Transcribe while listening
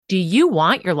Do you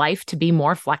want your life to be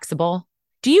more flexible?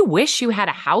 Do you wish you had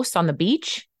a house on the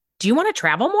beach? Do you want to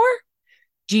travel more?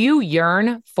 Do you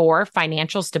yearn for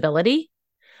financial stability?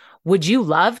 Would you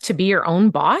love to be your own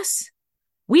boss?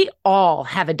 We all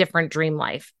have a different dream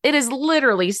life. It is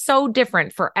literally so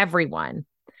different for everyone.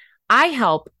 I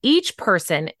help each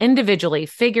person individually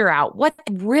figure out what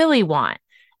they really want.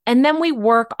 And then we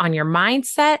work on your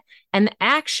mindset and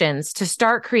actions to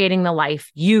start creating the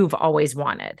life you've always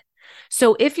wanted.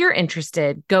 So if you're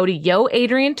interested, go to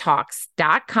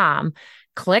yoadriantalks.com,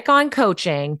 click on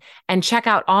coaching, and check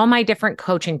out all my different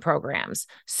coaching programs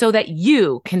so that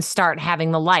you can start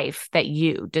having the life that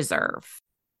you deserve.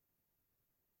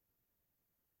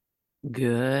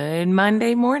 Good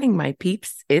Monday morning, my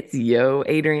peeps. It's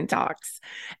Adrian Talks.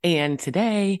 And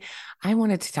today I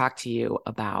wanted to talk to you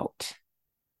about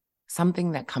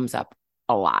something that comes up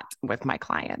a lot with my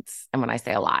clients. And when I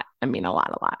say a lot, I mean a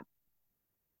lot.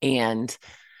 And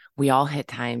we all hit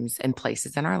times and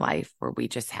places in our life where we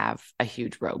just have a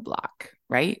huge roadblock,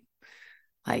 right?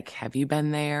 Like, have you been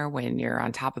there when you're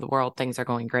on top of the world, things are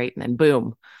going great, and then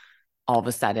boom, all of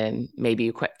a sudden, maybe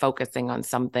you quit focusing on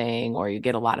something, or you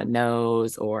get a lot of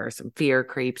no's, or some fear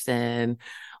creeps in,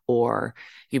 or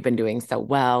you've been doing so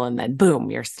well, and then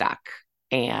boom, you're stuck.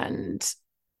 And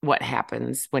what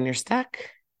happens when you're stuck?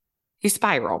 You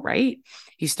spiral, right?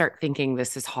 You start thinking,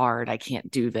 this is hard, I can't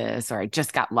do this, or I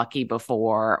just got lucky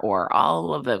before, or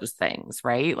all of those things,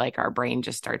 right? Like our brain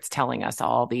just starts telling us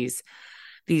all these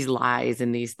lies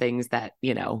and these things that,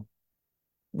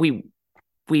 we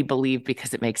believe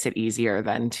because it makes it easier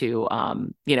than to,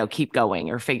 keep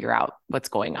going or figure out what's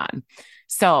going on.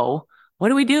 So what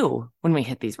do we do when we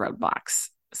hit these roadblocks?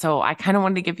 So I kind of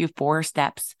wanted to give you 4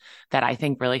 steps that I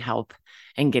think really help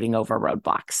in getting over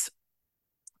roadblocks.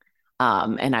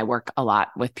 And I work a lot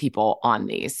with people on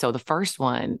these. So the first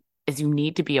one is you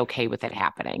need to be okay with it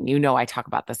happening. I talk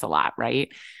about this a lot, right?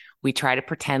 We try to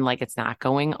pretend like it's not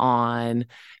going on,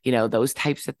 those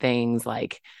types of things,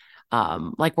 like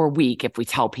we're weak if we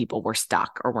tell people we're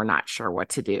stuck or we're not sure what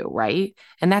to do, right?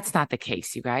 And that's not the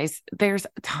case, you guys. There's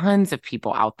tons of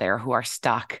people out there who are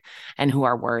stuck and who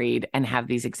are worried and have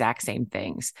these exact same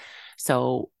things.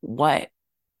 So what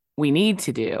we need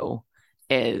to do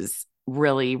is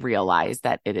really realize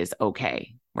that it is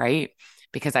okay, right?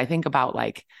 Because I think about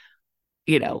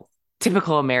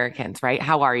typical Americans, right?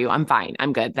 How are you? I'm fine.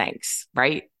 I'm good. Thanks.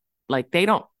 Right? Like they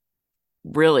don't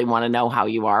really want to know how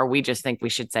you are. We just think we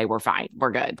should say we're fine.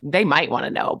 We're good. They might want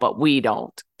to know, but we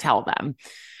don't tell them.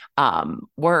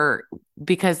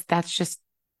 Because that's just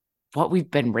what we've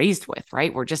been raised with,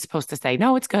 right? We're just supposed to say,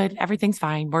 no, it's good. Everything's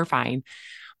fine. We're fine.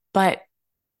 But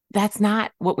that's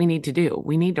not what we need to do.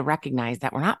 We need to recognize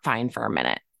that we're not fine for a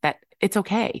minute, that it's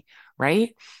okay,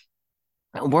 right?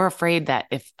 We're afraid that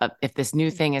if this new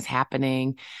thing is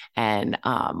happening and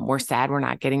we're sad we're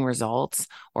not getting results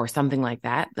or something like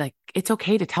that, like it's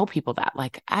okay to tell people that,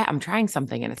 like I'm trying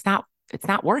something and it's not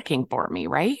working for me,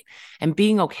 right? And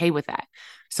being okay with that.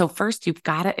 So first, you've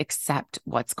got to accept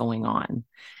what's going on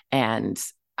and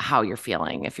how you're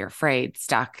feeling. If you're afraid,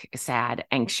 stuck, sad,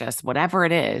 anxious, whatever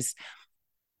it is,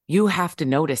 you have to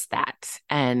notice that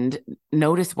and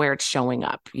notice where it's showing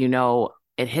up.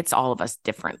 It hits all of us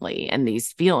differently, and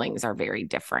these feelings are very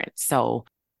different. So,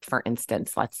 for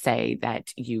instance, let's say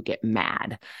that you get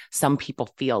mad. Some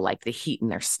people feel like the heat in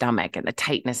their stomach and the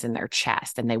tightness in their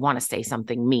chest, and they want to say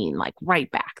something mean, like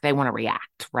right back. They want to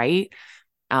react, right?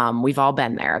 We've all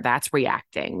been there. That's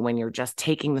reacting when you're just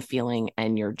taking the feeling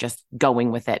and you're just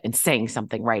going with it and saying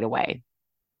something right away.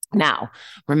 Now,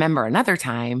 remember another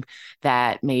time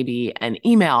that maybe an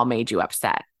email made you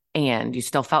upset and you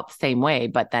still felt the same way,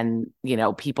 but then,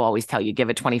 people always tell you, give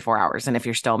it 24 hours. And if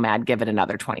you're still mad, give it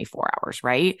another 24 hours,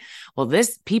 right? Well,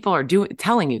 people are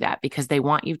telling you that because they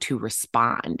want you to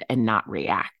respond and not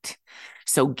react.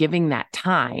 So giving that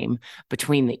time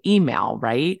between the email,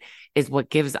 right, is what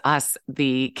gives us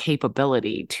the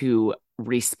capability to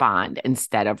respond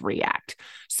instead of react.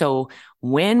 So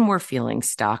when we're feeling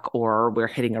stuck or we're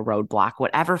hitting a roadblock,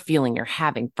 whatever feeling you're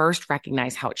having, first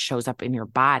recognize how it shows up in your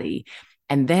body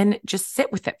and then just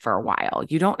sit with it for a while.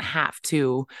 You don't have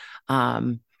to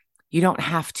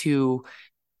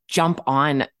jump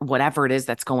on whatever it is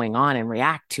that's going on and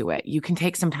react to it. You can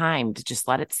take some time to just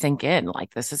let it sink in.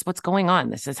 Like, this is what's going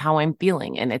on. This is how I'm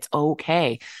feeling. And it's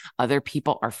okay. Other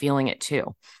people are feeling it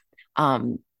too.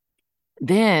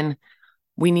 Then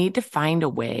we need to find a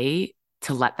way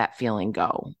to let that feeling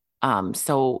go.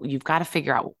 So you've got to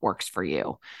figure out what works for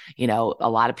you. A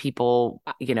lot of people,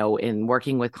 in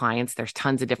working with clients, there's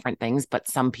tons of different things, but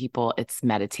some people it's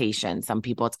meditation. Some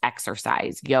people it's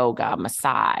exercise, yoga,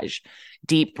 massage,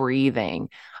 deep breathing.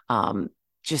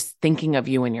 just thinking of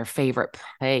you in your favorite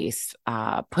place,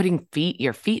 putting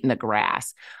your feet in the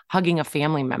grass, hugging a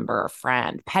family member or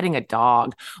friend, petting a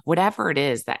dog, whatever it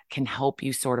is that can help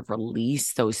you sort of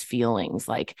release those feelings,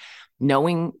 like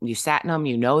knowing you sat in them,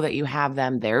 you know that you have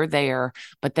them, they're there,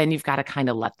 but then you've got to kind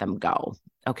of let them go.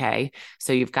 Okay.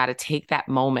 So you've got to take that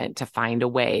moment to find a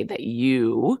way that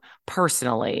you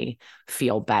personally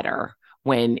feel better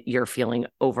when you're feeling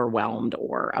overwhelmed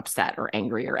or upset or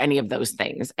angry or any of those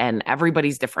things. And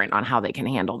everybody's different on how they can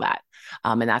handle that.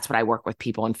 And that's what I work with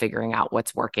people in figuring out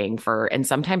what's working for. And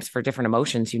sometimes for different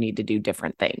emotions, you need to do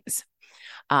different things.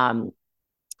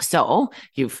 So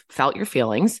you've felt your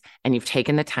feelings and you've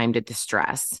taken the time to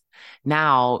distress.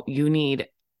 Now you need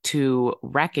to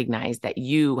recognize that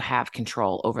you have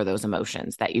control over those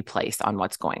emotions that you place on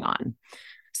what's going on.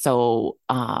 So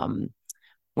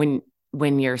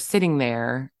when you're sitting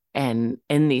there and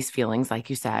in these feelings, like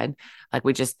you said, like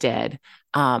we just did,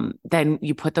 then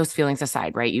you put those feelings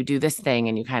aside, right? You do this thing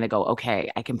and you kind of go,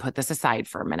 okay, I can put this aside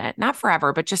for a minute, not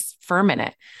forever, but just for a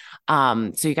minute.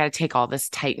 So you got to take all this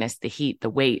tightness, the heat, the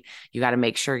weight, you got to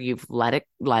make sure you've let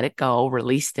it go,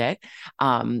 released it,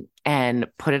 and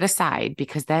put it aside,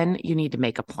 because then you need to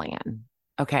make a plan.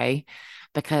 Okay.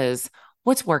 Because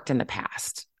what's worked in the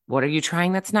past? What are you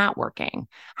trying that's not working?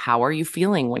 How are you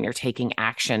feeling when you're taking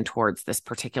action towards this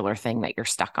particular thing that you're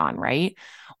stuck on, right?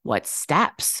 What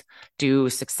steps do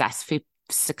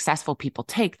successful people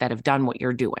take that have done what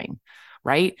you're doing,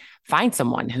 right? Find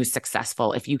someone who's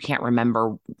successful if you can't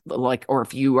remember, like, or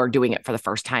if you are doing it for the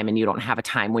first time and you don't have a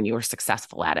time when you were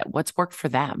successful at it. What's worked for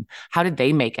them? How did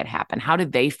they make it happen? How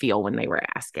did they feel when they were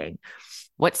asking?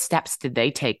 What steps did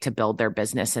they take to build their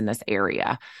business in this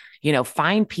area?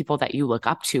 Find people that you look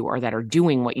up to or that are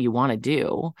doing what you want to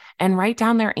do and write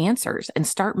down their answers and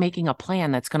start making a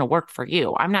plan that's going to work for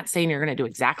you. I'm not saying you're going to do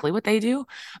exactly what they do,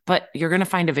 but you're going to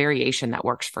find a variation that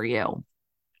works for you.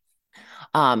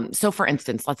 So for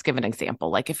instance, let's give an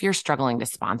example. Like if you're struggling to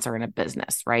sponsor in a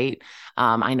business, right?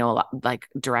 I know a lot, like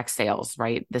direct sales,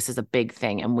 right? This is a big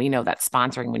thing. And we know that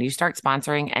sponsoring, when you start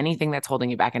sponsoring, anything that's holding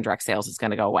you back in direct sales is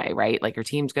going to go away, right? Like your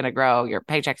team's going to grow, your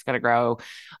paycheck's going to grow,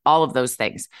 all of those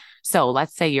things. So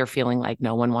let's say you're feeling like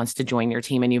no one wants to join your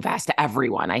team and you've asked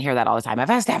everyone. I hear that all the time. I've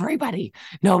asked everybody.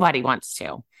 Nobody wants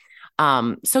to.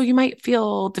 So you might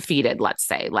feel defeated, let's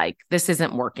say, like this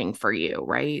isn't working for you,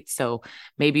 right? So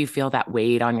maybe you feel that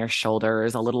weight on your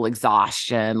shoulders, a little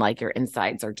exhaustion, like your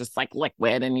insides are just like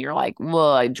liquid and you're like,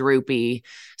 whoa, droopy.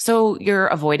 So you're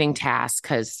avoiding tasks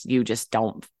because you just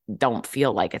don't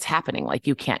feel like it's happening, like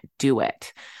you can't do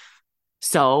it.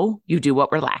 So you do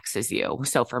what relaxes you.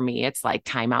 So for me, it's like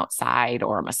time outside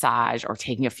or a massage or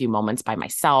taking a few moments by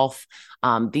myself.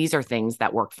 These are things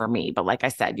that work for me. But like I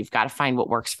said, you've got to find what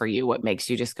works for you, what makes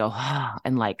you just go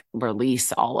and like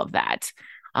release all of that.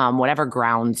 Whatever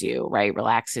grounds you, right?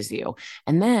 Relaxes you.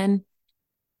 And then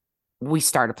we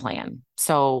start a plan.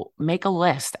 So make a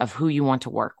list of who you want to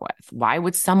work with. Why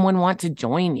would someone want to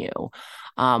join you?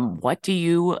 What do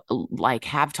you like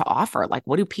have to offer? Like,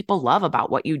 what do people love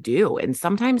about what you do? And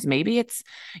sometimes maybe it's,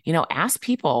 ask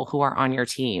people who are on your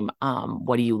team,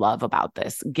 what do you love about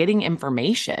this? Getting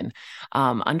information,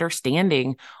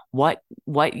 understanding what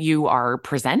you are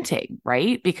presenting,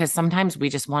 right? Because sometimes we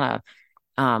just want to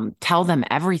tell them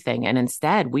everything. And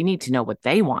instead, we need to know what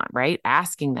they want, right?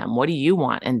 Asking them, what do you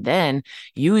want? And then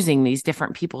using these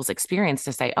different people's experience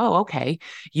to say, oh, okay,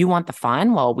 you want the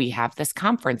fun? Well, we have this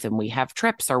conference and we have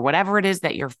trips or whatever it is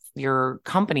that your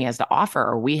company has to offer,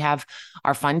 or we have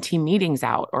our fun team meetings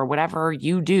out or whatever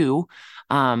you do.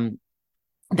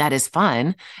 That is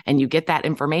fun. And you get that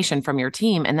information from your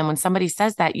team. And then when somebody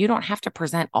says that, you don't have to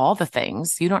present all the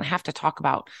things. You don't have to talk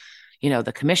about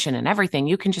the commission and everything.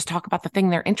 You can just talk about the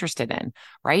thing they're interested in,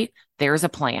 right? There's a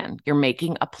plan. You're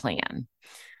making a plan.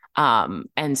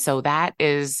 And so that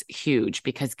is huge,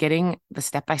 because getting the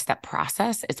step-by-step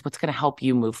process is what's going to help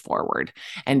you move forward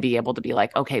and be able to be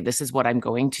like, okay, this is what I'm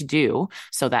going to do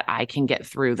so that I can get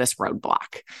through this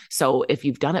roadblock. So if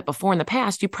you've done it before in the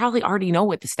past, you probably already know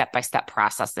what the step-by-step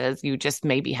process is. You just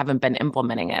maybe haven't been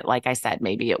implementing it. Like I said,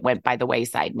 maybe it went by the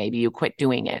wayside. Maybe you quit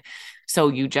doing it. So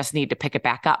you just need to pick it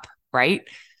back up. Right.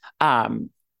 And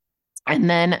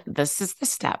then this is the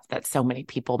step that so many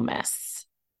people miss.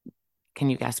 Can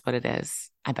you guess what it is?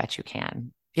 I bet you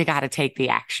can. You got to take the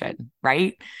action,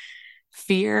 right?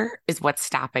 Fear is what's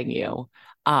stopping you.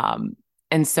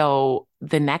 And so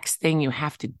the next thing you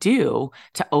have to do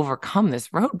to overcome this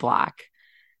roadblock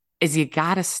is you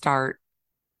got to start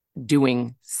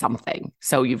doing something.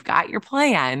 So you've got your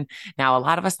plan. Now, a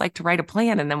lot of us like to write a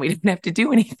plan and then we don't have to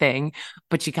do anything,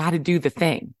 but you got to do the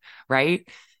thing, right?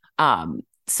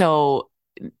 So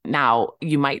Now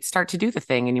you might start to do the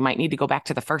thing and you might need to go back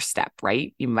to the first step,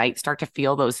 right? You might start to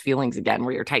feel those feelings again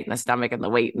where you're tight in the stomach and the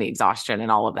weight and the exhaustion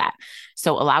and all of that.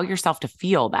 So allow yourself to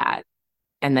feel that.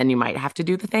 And then you might have to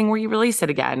do the thing where you release it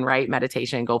again, right?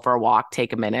 Meditation, go for a walk,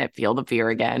 take a minute, feel the fear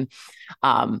again.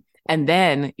 And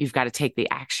then you've got to take the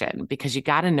action because you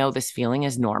got to know this feeling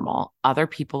is normal. Other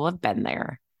people have been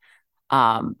there.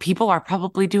 People are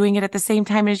probably doing it at the same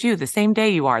time as you, the same day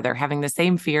you are. They're having the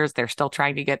same fears. They're still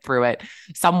trying to get through it.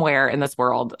 Somewhere in this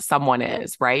world, someone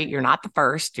is, right? You're not the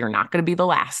first. You're not going to be the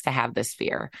last to have this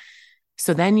fear.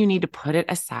 So then you need to put it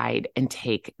aside and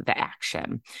take the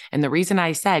action. And the reason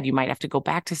I said you might have to go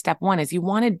back to step one is you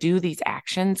want to do these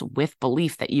actions with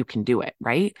belief that you can do it,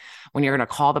 right? When you're going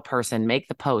to call the person, make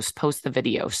the post the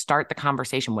video, start the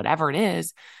conversation, whatever it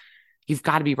is, you've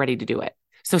got to be ready to do it.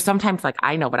 So sometimes, like,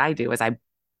 I know what I do is I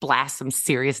blast some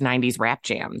serious 90s rap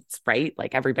jams, right?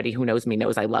 Like everybody who knows me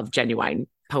knows I love Genuine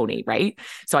Pony, right?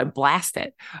 So I blast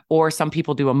it. Or some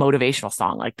people do a motivational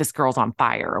song like This Girl's on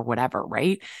Fire or whatever,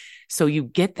 right? So you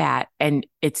get that and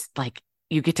it's like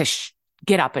you get to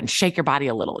get up and shake your body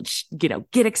a little,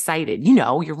 get excited.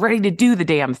 You're ready to do the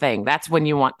damn thing. That's when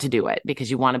you want to do it because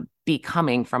you want to be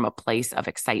coming from a place of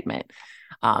excitement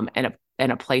and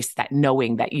a place that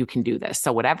knowing that you can do this.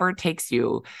 So whatever it takes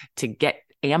you to get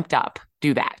amped up,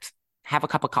 do that. Have a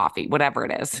cup of coffee, whatever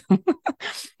it is.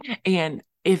 And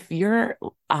if you're,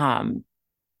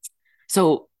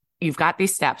 so you've got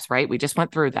these steps, right? We just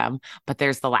went through them, but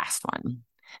there's the last one.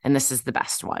 And this is the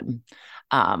best one.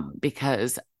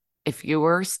 Because if you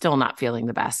were still not feeling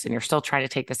the best and you're still trying to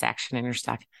take this action and you're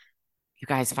stuck, you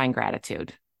guys find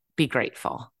gratitude, be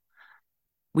grateful.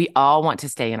 We all want to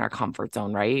stay in our comfort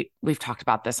zone, right? We've talked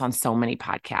about this on so many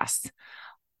podcasts.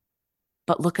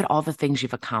 But look at all the things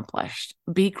you've accomplished.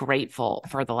 Be grateful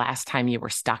for the last time you were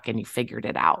stuck and you figured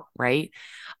it out, right?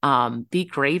 Be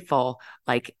grateful,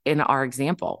 like in our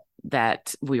example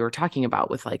that we were talking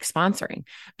about with like sponsoring.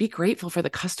 Be grateful for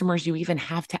the customers you even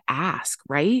have to ask,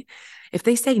 right? If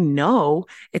they say no,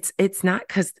 it's not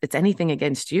because it's anything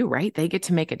against you, right? They get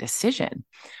to make a decision,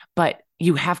 but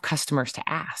you have customers to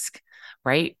ask.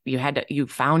 Right? You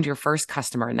found your first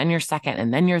customer and then your second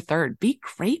and then your third. Be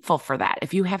grateful for that.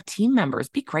 If you have team members,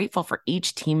 be grateful for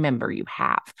each team member you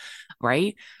have,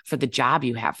 right? For the job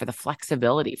you have, for the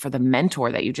flexibility, for the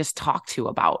mentor that you just talked to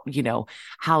about,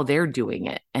 how they're doing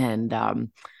it and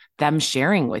them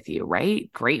sharing with you,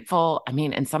 right? Grateful. I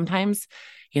mean, and sometimes,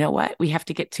 you know what?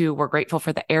 We're grateful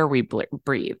for the air we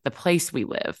breathe, the place we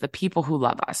live, the people who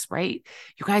love us, right?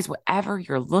 You guys, whatever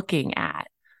you're looking at,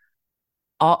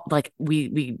 all like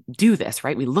we do this,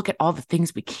 right? We look at all the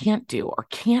things we can't do or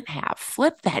can't have.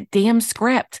 Flip that damn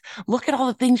script. Look at all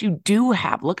the things you do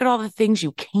have. Look at all the things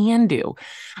you can do.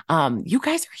 You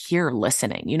guys are here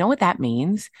listening. You know what that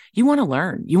means? You want to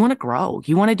learn. You want to grow.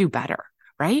 You want to do better,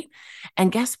 right?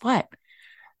 And guess what?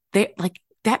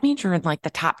 That means you're in like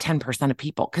the top 10% of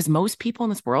people because most people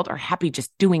in this world are happy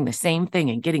just doing the same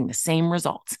thing and getting the same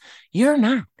results. You're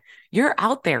not. You're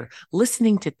out there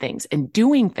listening to things and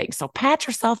doing things. So pat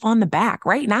yourself on the back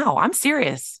right now. I'm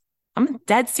serious. I'm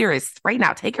dead serious right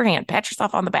now. Take your hand, pat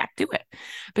yourself on the back, do it.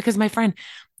 Because my friend,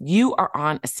 you are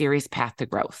on a serious path to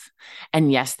growth.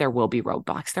 And yes, there will be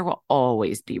roadblocks. There will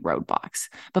always be roadblocks.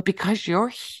 But because you're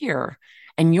here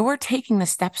and you're taking the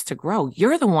steps to grow,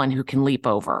 you're the one who can leap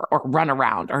over or run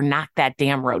around or knock that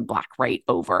damn roadblock right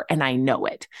over. And I know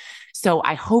it. So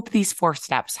I hope these 4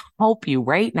 steps help you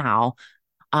right now.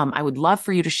 I would love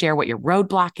for you to share what your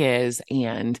roadblock is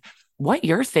and what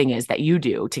your thing is that you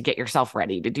do to get yourself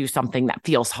ready to do something that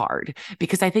feels hard,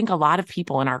 because I think a lot of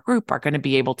people in our group are going to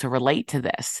be able to relate to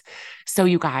this. So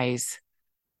you guys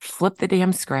flip the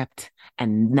damn script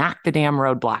and knock the damn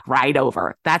roadblock right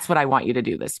over. That's what I want you to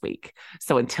do this week.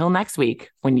 So until next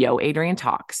week, when Yo Adrian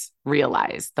talks,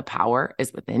 realize the power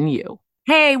is within you.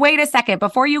 Hey, wait a second.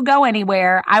 Before you go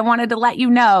anywhere, I wanted to let you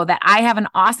know that I have an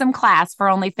awesome class for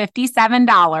only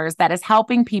 $57 that is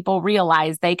helping people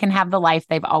realize they can have the life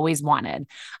they've always wanted.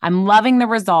 I'm loving the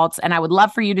results, and I would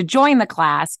love for you to join the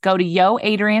class. Go to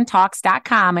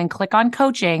yoadriantalks.com and click on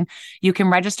coaching. You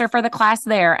can register for the class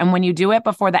there. And when you do it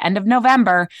before the end of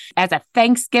November, as a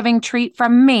Thanksgiving treat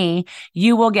from me,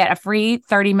 you will get a free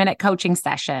 30-minute coaching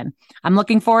session. I'm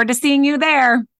looking forward to seeing you there.